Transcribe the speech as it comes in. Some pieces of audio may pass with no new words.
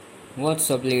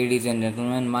What's up ladies and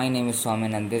gentleman, my name is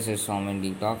Soumen and this is Soumen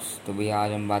detox. तो भैया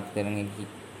आज हम बात करेंगे कि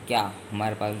क्या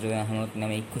हमारे पास जो है हम अपने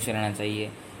में ही खुश रहना चाहिए।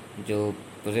 जो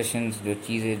पोजेशंस, जो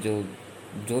चीज़ें, जो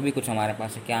जो भी कुछ हमारे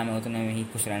पास है, क्या हमें उतने में ही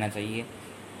खुश रहना चाहिए।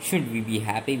 Should we be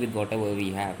happy with whatever we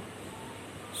have.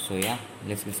 So yeah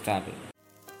let's get started.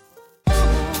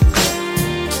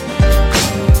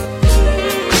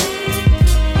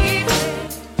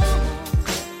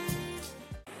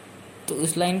 तो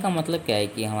इस लाइन का मतलब क्या है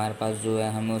कि हमारे पास जो है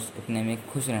हमें उस उतने में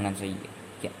खुश रहना चाहिए।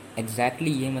 क्या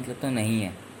एग्जैक्टली ये मतलब तो नहीं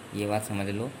है। ये बात समझ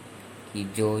लो कि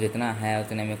जो जितना है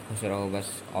उतने में खुश रहो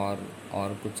बस,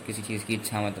 और कुछ किसी चीज़ की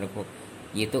इच्छा मत रखो।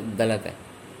 ये तो गलत है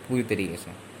पूरी तरीके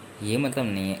से। ये मतलब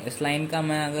नहीं है इस लाइन का।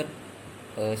 मैं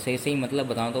अगर सही सही मतलब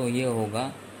बताऊँ तो ये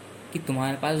होगा कि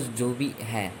तुम्हारे पास जो भी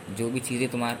है, जो भी चीज़ें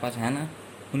तुम्हारे पास है ना,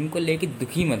 उनको लेके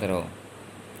दुखी मत रहो।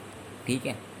 ठीक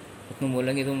है। तो तुम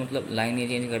बोलोगे तो मतलब लाइन ये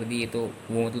चेंज कर दी है तो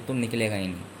वो मतलब तुम निकलेगा ही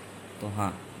नहीं। तो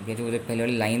हाँ, ये जो पहले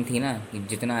वाली लाइन थी ना कि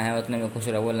जितना है उतने में खुश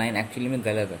रहो, वो लाइन एक्चुअली में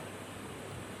गलत है।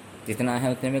 जितना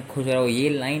है उतने में खुश रहो, ये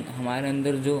लाइन हमारे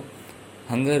अंदर जो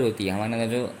हंगर होती है, हमारे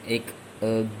अंदर जो एक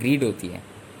ग्रीड होती है,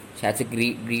 शायद से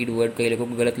ग्रीड वर्ड कई लोगों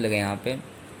को गलत लगे यहाँ पे,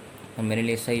 और मेरे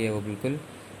लिए सही है वो बिल्कुल।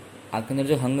 आपके अंदर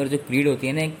जो हंगर, जो ग्रीड होती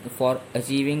है ना for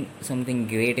achieving something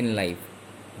great in life,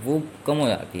 वो कम हो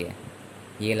जाती है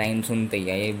ये लाइन सुनते ही,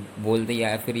 या ये बोलते ही,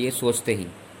 या फिर ये सोचते ही।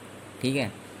 ठीक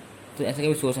है। तो ऐसा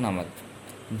कभी सोचना मत।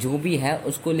 जो भी है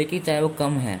उसको लेके, चाहे वो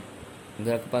कम है,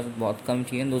 अगर आपके पास बहुत कम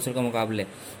चीज़ें दूसरे के मुकाबले,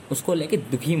 उसको लेके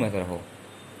दुखी मत रहो।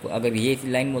 तो अगर ये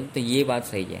लाइन बोलते तो ये बात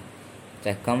सही है।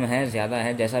 चाहे कम है, ज़्यादा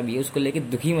है, जैसा भी है, उसको लेके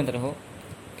दुखी मत रहो।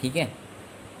 ठीक है।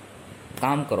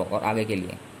 काम करो और आगे के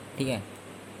लिए। ठीक है।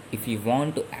 If you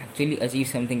want to actually achieve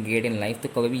something great in life, तो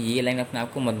कभी भी ये लाइन अपने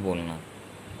आप को मत बोलना,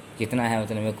 जितना है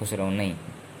उतने में खुश रहो। नहीं,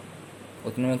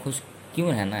 उतने में खुश क्यों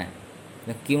रहना है?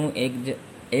 मतलब क्यों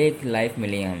एक लाइफ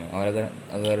मिली है हमें, और अगर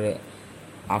अगर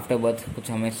आफ्टर बर्थ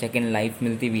कुछ हमें सेकंड लाइफ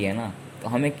मिलती भी है ना, तो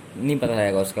हमें नहीं पता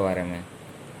रहेगा उसके बारे में।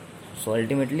 सो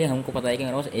अल्टीमेटली हमको पता है कि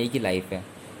हमारे पास एक ही लाइफ है।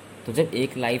 तो जब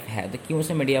एक लाइफ है तो क्यों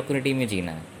उसे मीडियोक्रिटी में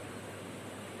जीना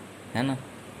है ना?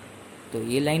 तो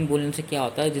ये लाइन बोलने से क्या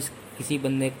होता है, जिस किसी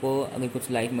बंदे को अगर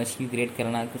कुछ लाइफ में अचीव ग्रेट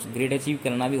करना, कुछ ग्रेट अचीव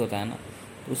करना भी होता है ना,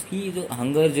 तो उसकी जो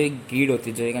हंगर, जो एक ग्रीड होती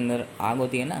है, जो एक अंदर आग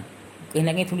होती है ना, कहीं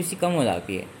ना कहीं थोड़ी सी कम हो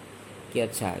जाती है। कि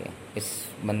अच्छा आ गया, इस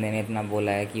बंदे ने इतना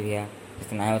बोला है कि भैया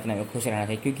जितना है उतना में खुश रहना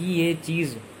चाहिए। क्योंकि ये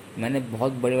चीज़ मैंने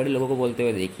बहुत बड़े बड़े लोगों को बोलते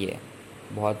हुए देखी है।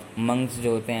 बहुत मंक्स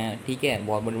जो होते हैं, ठीक है,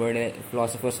 बहुत बड़े बड़े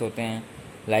फिलोसफर्स होते हैं,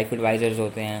 लाइफ एडवाइज़र्स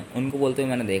होते हैं, उनको बोलते हुए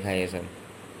मैंने देखा है ये सब।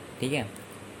 ठीक है।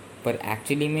 पर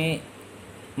एक्चुअली में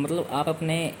मतलब आप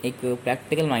अपने एक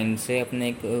प्रैक्टिकल माइंड से, अपने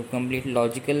एक complete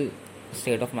logical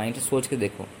state of mind से सोच के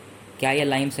देखो, क्या ये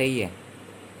लाइन सही है?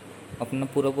 अपना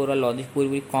पूरा पूरा लॉजिक, पूरी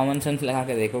पूरी कॉमन सेंस लगा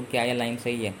के देखो, क्या ये लाइन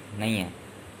सही है? नहीं है।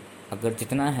 अगर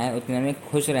जितना है उतने में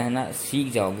खुश रहना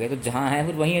सीख जाओगे तो जहाँ है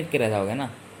फिर वहीं अटके रह जाओगे ना।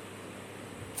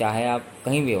 चाहे आप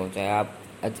कहीं भी हो, चाहे आप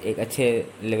एक अच्छे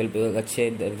लेवल पे हो, एक अच्छे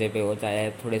दर्जे पे हो, चाहे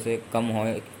थोड़े से कम हो,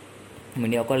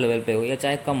 मीडियोकर लेवल पे हो, या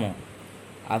चाहे कम हो,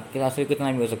 आपके साथ से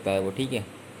कितना भी हो सकता है वो। ठीक है।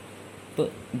 तो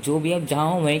जो भी आप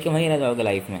जहाँ हो वहीं के वहीं रह जाओगे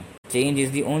लाइफ में। Change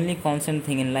is the only constant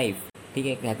thing in life. ठीक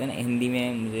है, कहते हैं ना हिंदी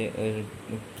में, मुझे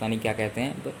पता नहीं क्या कहते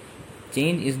हैं, तो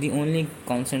change is the only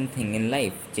constant thing in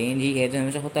life. Change ही है जो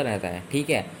हमेशा होता रहता है। ठीक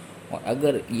है। और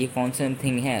अगर ये कॉन्स्टेंट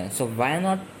थिंग है, सो why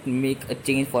not make a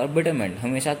change for betterment.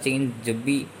 हमेशा चेंज, जब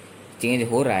भी चेंज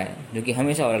हो रहा है, जो कि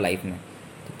हमेशा हो रहा है लाइफ में,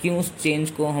 तो क्यों उस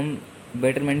चेंज को हम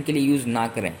बेटरमेंट के लिए यूज़ ना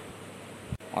करें?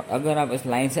 और अगर आप इस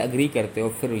लाइन से अग्री करते हो,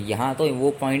 फिर यहाँ तो वो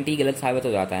पॉइंट ही गलत साबित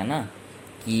हो जाता है ना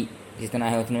कि जितना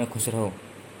है उतने में खुश रहो।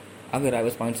 अगर आप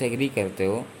इस पॉइंट से एग्री करते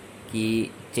हो कि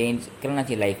चेंज करना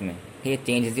चाहिए लाइफ में, ठीक है,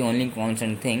 change is the only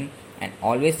constant thing and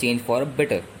always change for a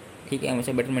better. ठीक है,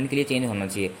 हमेशा बेटरमेंट के लिए चेंज होना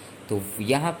चाहिए। तो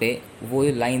यहाँ पे वो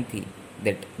जो लाइन थी,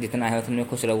 दैट जितना है उतने में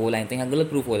खुश रहो, वो लाइन तो यहाँ गलत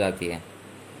प्रूफ हो जाती है।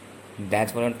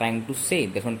 That's what I am trying to say,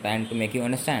 that's what I am trying to make you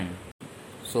understand.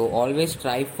 So always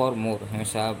strive for more.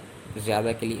 हमेशा आप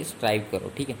ज़्यादा के लिए स्ट्राइव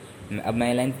करो। ठीक है। अब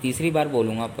मैं लाइन तीसरी बार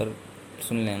बोलूँगा, पर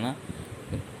सुन लेना।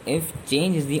 If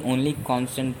change is the only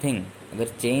constant thing, अगर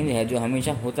चेंज है जो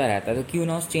हमेशा होता रहता है, तो क्यों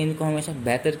ना उस चेंज को हमेशा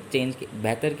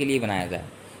बेहतर के लिए बनाया जाए।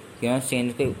 क्यों ना उस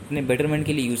चेंज को अपने बेटरमेंट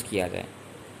के लिए यूज़ किया जाए।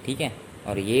 ठीक है।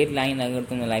 और ये लाइन अगर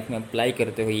तुम लाइफ में अप्लाई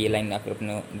करते हो, ये लाइन अगर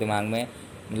अपने दिमाग में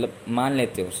मतलब मान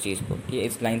लेते हो उस चीज़ को, कि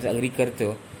इस लाइन से अग्री करते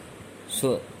हो,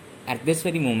 सो at this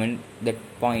very moment, that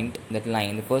point, that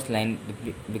line, the first line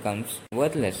becomes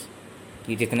worthless.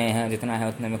 कि जितना है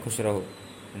उतने में खुश रहो,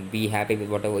 be happy with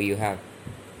whatever you have.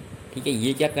 ठीक है।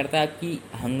 ये क्या करता है, आपकी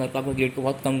हंगर को, आपके ग्रेड को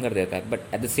बहुत कम कर देता है।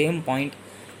 But at the same point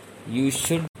you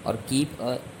should और keep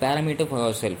a parameter for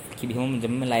yourself कि भी हम जब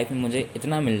मैं लाइफ में मुझे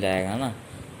इतना मिल जाएगा ना,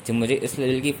 जब मुझे इस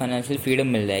लेवल की फाइनेंशियल फ्रीडम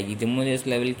मिल जाएगी, जब मुझे इस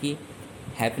लेवल की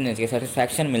हैप्पीनेस या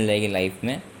सेटिस्फैक्शन मिल जाएगी लाइफ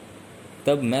में,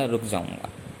 तब मैं रुक जाऊँगा।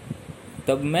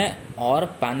 तब मैं और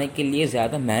पाने के लिए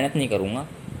ज़्यादा मेहनत नहीं करूँगा,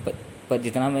 पर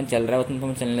जितना मैं चल रहा है उतना तो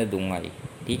मैं चलने दूंगा ही।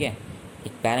 ठीक है,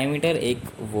 एक पैरामीटर,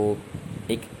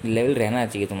 एक लेवल रहना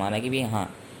चाहिए तुम्हारा कि भाई हाँ,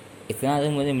 इतना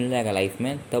जब मुझे मिल जाएगा लाइफ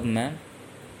में तब मैं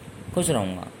खुश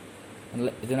रहूँगा।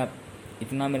 मतलब इतना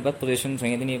इतना मेरे पास पोजीशन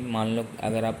चाहिए इतनी। मान लो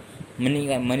अगर आप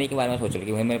मनी के बारे में सोच रहे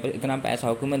कि भाई मेरे पास इतना पैसा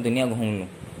हो कि मैं दुनिया घूम लूँ,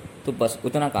 तो बस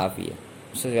उतना काफ़ी है,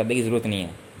 उससे ज़्यादा की ज़रूरत नहीं है।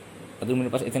 अगर मेरे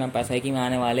पास इतना पैसा है कि मैं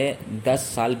आने वाले 10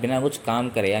 साल बिना कुछ काम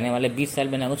करे, आने वाले 20 साल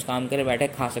बिना कुछ काम करे बैठे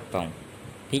खा सकता हूँ,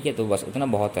 ठीक है, तो बस उतना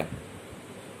बहुत है।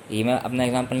 ये मैं अपना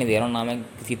एग्जांपल नहीं दे रहा हूँ, ना मैं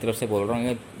किसी तरफ से बोल रहा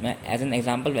हूँ, मैं एज एन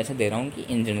एग्जांपल वैसे दे रहा हूँ कि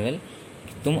इन जनरल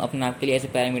तुम अपने आप के लिए ऐसे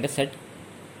पैरामीटर सेट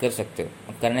कर सकते हो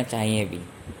और करना चाहिए भी।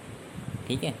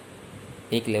 ठीक है,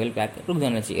 एक लेवल पे आकर रुक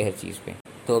जाना चाहिए हर चीज़ पे।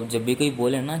 तो अब जब भी कोई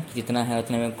बोले ना कि जितना है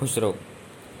उतने में खुश रहो,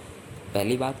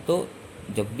 पहली बात तो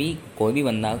जब भी कोई भी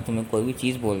बंदा तुम्हें कोई भी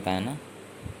चीज़ बोलता है ना,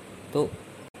 तो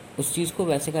उस चीज़ को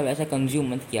वैसे का वैसा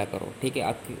कंज्यूम मत किया करो। ठीक है,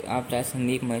 आप चाहे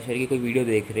संदीप महेश्वरी की कोई वीडियो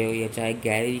देख रहे हो या चाहे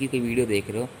गैरी की कोई वीडियो देख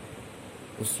रहे हो,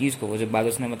 उस चीज़ को, वो जब बात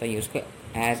उसने बताई उसको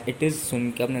एज इट इज़ सुन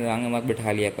के अपने दिमाग में मत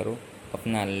बिठा लिया करो।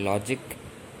 अपना लॉजिक,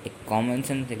 एक कॉमन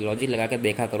सेंस, एक लॉजिक लगा कर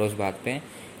देखा करो उस बात पे,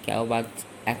 क्या वो बात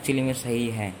एक्चुअली में सही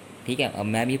है। ठीक है, अब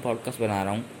मैं भी पॉडकास्ट बना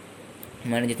रहा हूँ,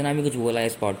 मैंने जितना भी कुछ बोला है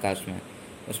इस पॉडकास्ट में,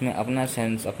 उसमें अपना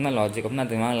सेंस, अपना लॉजिक, अपना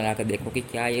दिमाग लगा कर देखो कि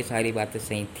क्या ये सारी बातें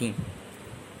सही थी।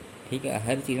 ठीक है,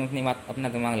 हर चीज़ में अपना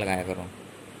दिमाग लगाया करो।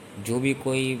 जो भी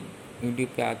कोई यूट्यूब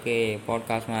पे आके,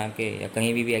 पॉडकास्ट में आके या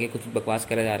कहीं भी आके कुछ बकवास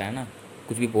करा जा रहा है ना,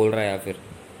 कुछ भी बोल रहा है, या फिर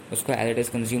उसको एज इट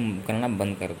इज़ कंज्यूम करना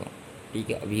बंद कर दो। ठीक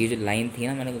है, अब ये जो लाइन थी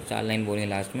ना, मैंने कुछ 4 लाइन बोली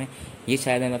लास्ट में, ये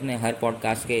शायद मैं अपने हर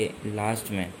पॉडकास्ट के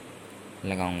लास्ट में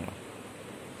लगाऊंगा।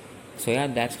 सो यार,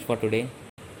 that's for today.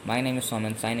 My name is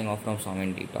Somen, signing off from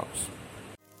Somen D talks.